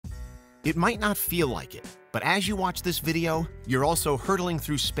It might not feel like it, but as you watch this video, you're also hurtling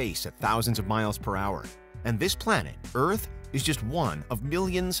through space at thousands of miles per hour. And this planet, Earth, is just one of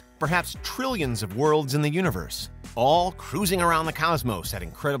millions, perhaps trillions of worlds in the universe, all cruising around the cosmos at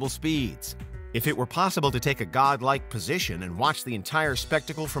incredible speeds. If it were possible to take a godlike position and watch the entire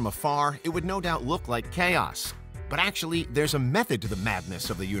spectacle from afar, it would no doubt look like chaos. But actually, there's a method to the madness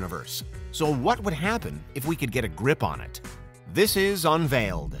of the universe. So what would happen if we could get a grip on it? This is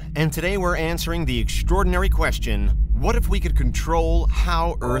Unveiled, and today we're answering the extraordinary question, what if we could control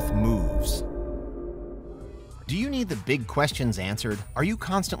how Earth moves? Do you need the big questions answered? Are you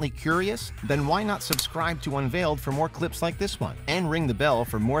constantly curious? Then why not subscribe to Unveiled for more clips like this one, and ring the bell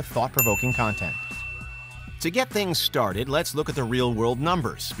for more thought-provoking content. To get things started, let's look at the real-world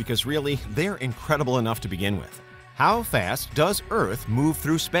numbers, because really, they're incredible enough to begin with. How fast does Earth move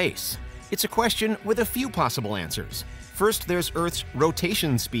through space? It's a question with a few possible answers. First, there's Earth's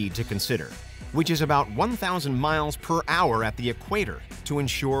rotation speed to consider, which is about 1,000 miles per hour at the equator to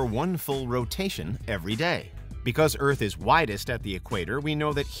ensure one full rotation every day. Because Earth is widest at the equator, we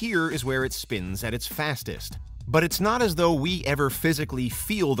know that here is where it spins at its fastest. But it's not as though we ever physically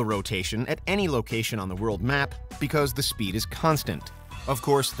feel the rotation at any location on the world map, because the speed is constant. Of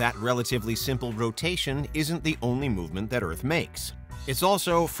course, that relatively simple rotation isn't the only movement that Earth makes. It's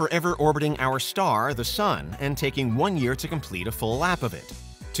also forever orbiting our star, the Sun, and taking 1 year to complete a full lap of it.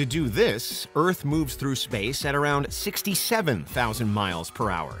 To do this, Earth moves through space at around 67,000 miles per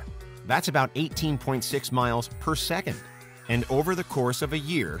hour. That's about 18.6 miles per second. And over the course of a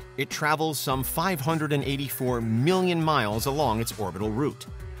year, it travels some 584 million miles along its orbital route.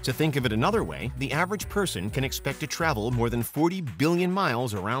 To think of it another way, the average person can expect to travel more than 40 billion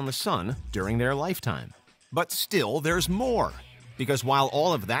miles around the Sun during their lifetime. But still, there's more. Because while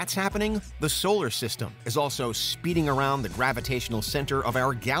all of that's happening, the solar system is also speeding around the gravitational center of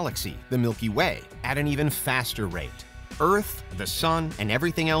our galaxy, the Milky Way, at an even faster rate. Earth, the Sun, and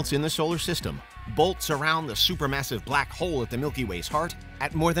everything else in the solar system bolts around the supermassive black hole at the Milky Way's heart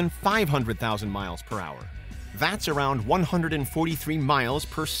at more than 500,000 miles per hour. That's around 143 miles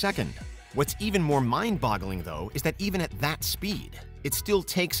per second. What's even more mind-boggling, though, is that even at that speed, it still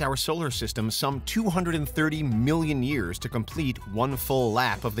takes our solar system some 230 million years to complete one full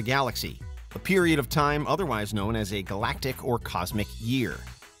lap of the galaxy, a period of time otherwise known as a galactic or cosmic year.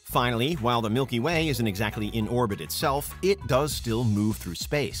 Finally, while the Milky Way isn't exactly in orbit itself, it does still move through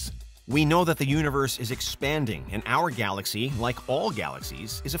space. We know that the universe is expanding, and our galaxy, like all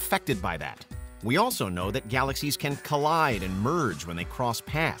galaxies, is affected by that. We also know that galaxies can collide and merge when they cross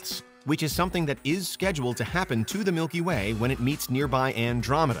paths, which is something that is scheduled to happen to the Milky Way when it meets nearby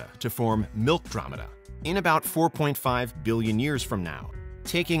Andromeda to form Milkdromeda in about 4.5 billion years from now.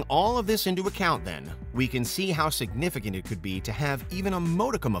 Taking all of this into account, then, we can see how significant it could be to have even a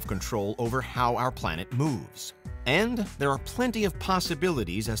modicum of control over how our planet moves. And there are plenty of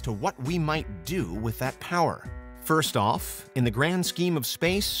possibilities as to what we might do with that power. First off, in the grand scheme of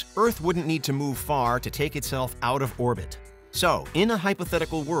space, Earth wouldn't need to move far to take itself out of orbit. So, in a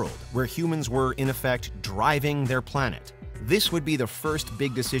hypothetical world where humans were, in effect, driving their planet, this would be the first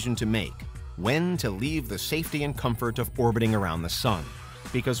big decision to make: when to leave the safety and comfort of orbiting around the Sun.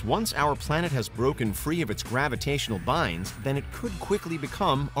 Because once our planet has broken free of its gravitational binds, then it could quickly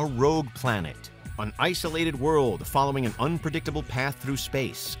become a rogue planet. An isolated world following an unpredictable path through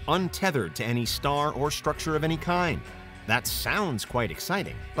space, untethered to any star or structure of any kind. That sounds quite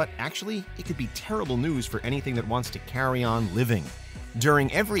exciting, but actually, it could be terrible news for anything that wants to carry on living.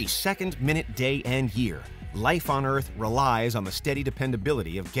 During every second, minute, day, and year, life on Earth relies on the steady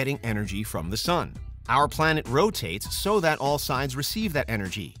dependability of getting energy from the Sun. Our planet rotates so that all sides receive that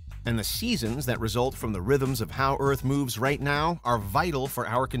energy, and the seasons that result from the rhythms of how Earth moves right now are vital for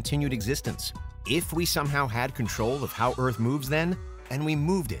our continued existence. If we somehow had control of how Earth moves then, and we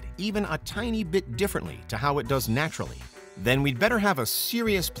moved it even a tiny bit differently to how it does naturally, then we'd better have a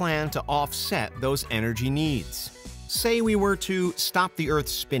serious plan to offset those energy needs. Say we were to stop the Earth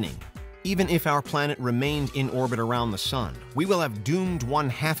spinning. Even if our planet remained in orbit around the Sun, we will have doomed one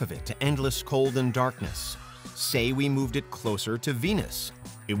half of it to endless cold and darkness. Say we moved it closer to Venus.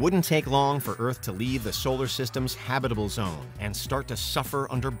 It wouldn't take long for Earth to leave the solar system's habitable zone and start to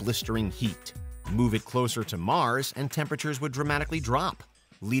suffer under blistering heat. Move it closer to Mars and temperatures would dramatically drop,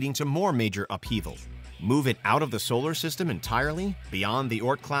 leading to more major upheaval. Move it out of the solar system entirely, beyond the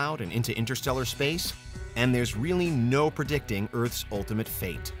Oort cloud and into interstellar space, and there's really no predicting Earth's ultimate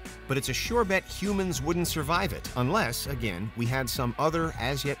fate. But it's a sure bet humans wouldn't survive it unless, again, we had some other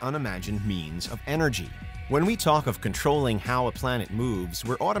as yet unimagined means of energy. When we talk of controlling how a planet moves,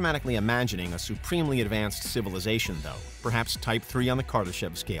 we're automatically imagining a supremely advanced civilization, though, perhaps Type 3 on the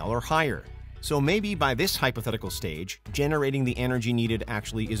Kardashev scale or higher. So maybe by this hypothetical stage, generating the energy needed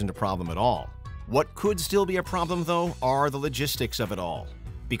actually isn't a problem at all. What could still be a problem, though, are the logistics of it all.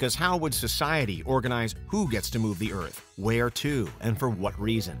 Because how would society organize who gets to move the Earth, where to, and for what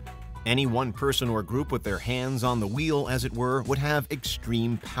reason? Any one person or group with their hands on the wheel, as it were, would have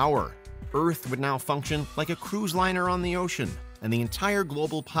extreme power. Earth would now function like a cruise liner on the ocean, and the entire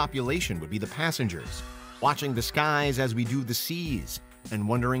global population would be the passengers, watching the skies as we do the seas, and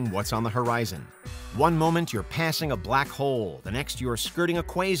wondering what's on the horizon. One moment you're passing a black hole, the next you're skirting a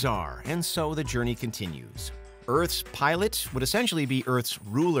quasar, and so the journey continues. Earth's pilot would essentially be Earth's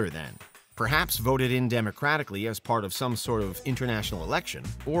ruler then, perhaps voted in democratically as part of some sort of international election,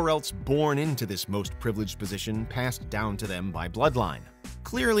 or else born into this most privileged position passed down to them by bloodline.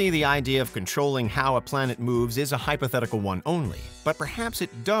 Clearly, the idea of controlling how a planet moves is a hypothetical one only, but perhaps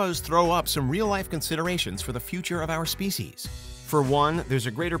it does throw up some real-life considerations for the future of our species. For one, there's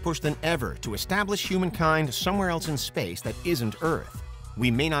a greater push than ever to establish humankind somewhere else in space that isn't Earth.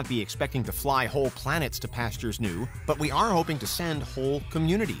 We may not be expecting to fly whole planets to pastures new, but we are hoping to send whole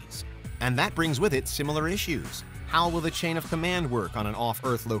communities. And that brings with it similar issues. How will the chain of command work on an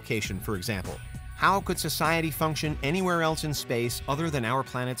off-Earth location, for example? How could society function anywhere else in space other than our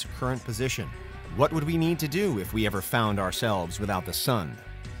planet's current position? What would we need to do if we ever found ourselves without the sun?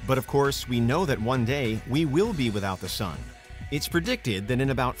 But of course, we know that one day we will be without the sun. It's predicted that in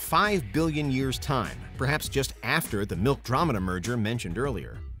about 5 billion years' time, perhaps just after the Milk-Andromeda merger mentioned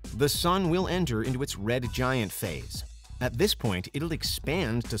earlier, the sun will enter into its red giant phase. At this point, it'll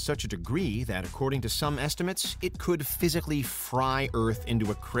expand to such a degree that, according to some estimates, it could physically fry Earth into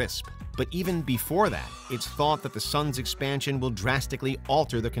a crisp. But even before that, it's thought that the sun's expansion will drastically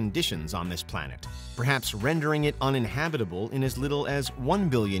alter the conditions on this planet, perhaps rendering it uninhabitable in as little as 1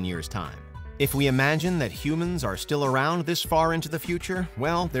 billion years' time. If we imagine that humans are still around this far into the future,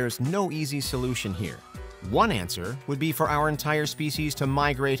 well, there's no easy solution here. One answer would be for our entire species to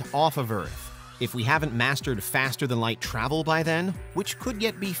migrate off of Earth. If we haven't mastered faster-than-light travel by then, which could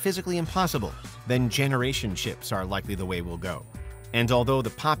yet be physically impossible, then generation ships are likely the way we'll go. And although the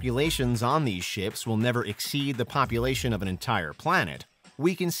populations on these ships will never exceed the population of an entire planet,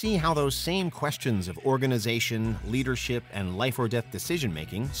 we can see how those same questions of organization, leadership, and life-or-death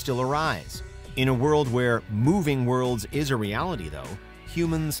decision-making still arise. In a world where moving worlds is a reality, though,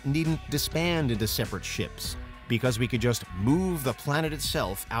 humans needn't disband into separate ships, because we could just move the planet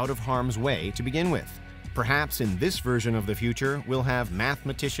itself out of harm's way to begin with. Perhaps in this version of the future, we'll have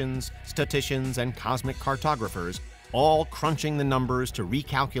mathematicians, statisticians, and cosmic cartographers all crunching the numbers to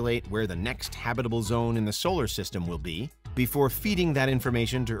recalculate where the next habitable zone in the solar system will be, before feeding that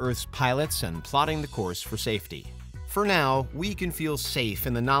information to Earth's pilots and plotting the course for safety. For now, we can feel safe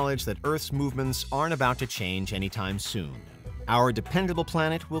in the knowledge that Earth's movements aren't about to change anytime soon. Our dependable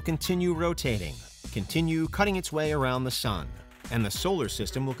planet will continue rotating, continue cutting its way around the sun, and the solar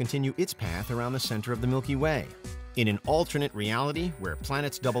system will continue its path around the center of the Milky Way. In an alternate reality where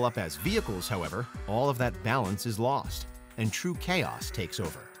planets double up as vehicles, however, all of that balance is lost, and true chaos takes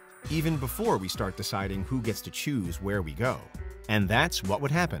over, even before we start deciding who gets to choose where we go. And that's what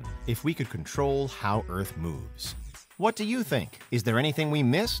would happen if we could control how Earth moves. What do you think? Is there anything we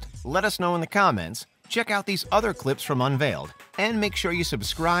missed? Let us know in the comments. Check out these other clips from Unveiled, and make sure you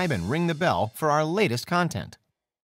subscribe and ring the bell for our latest content.